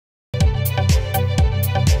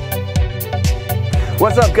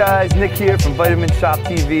What's up guys, Nick here from Vitamin Shoppe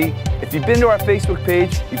TV. If you've been to our Facebook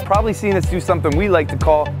page, you've probably seen us do something we like to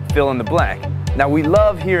call fill in the blank. Now we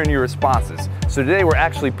love hearing your responses, so today we're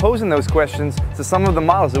actually posing those questions to some of the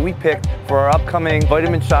models that we picked for our upcoming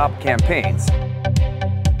Vitamin Shoppe campaigns.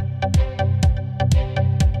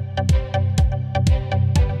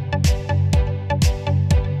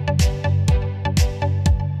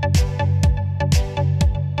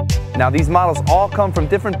 Now these models all come from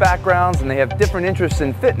different backgrounds and they have different interests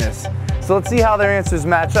in fitness, so let's see how their answers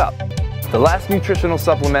match up. The last nutritional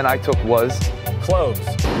supplement I took was cloves,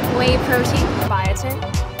 whey protein,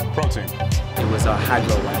 biotin, protein. It was a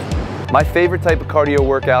hydro whey. My favorite type of cardio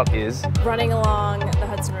workout is running along the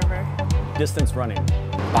Hudson River, distance running,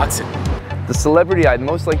 boxing. The celebrity I'd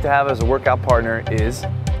most like to have as a workout partner is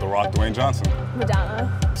The Rock, Dwayne Johnson.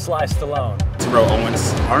 Madonna, Sly Stallone, Terrell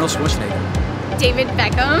Owens, Arnold Schwarzenegger, David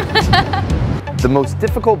Beckham. The most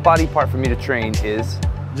difficult body part for me to train is,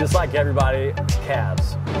 just like everybody,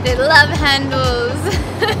 calves. The love handles.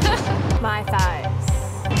 My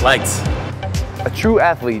thighs. legs. a true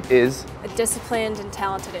athlete is, A disciplined and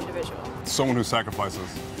talented individual. Someone who sacrifices.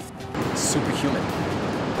 Superhuman.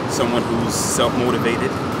 Someone who's self-motivated,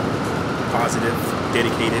 positive,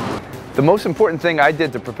 dedicated. the most important thing I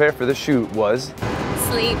did to prepare for this shoot was,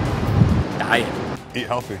 Sleep. Diet. Eat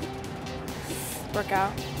healthy.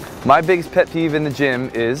 Workout. my biggest pet peeve in the gym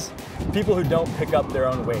is, People who don't pick up their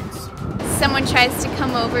own weights. Someone tries to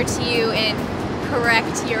come over to you and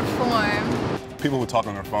correct your form. People who talk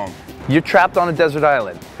on their phone. you're trapped on a desert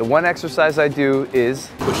island. The one exercise I do is,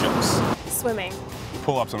 Push-ups. Swimming.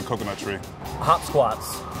 Pull-ups on a coconut tree. Hop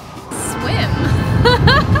squats. Swim.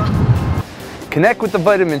 connect with the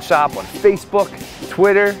Vitamin Shoppe on Facebook,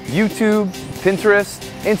 Twitter, YouTube, Pinterest,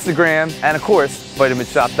 Instagram, and of course,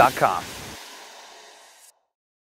 vitaminshoppe.com.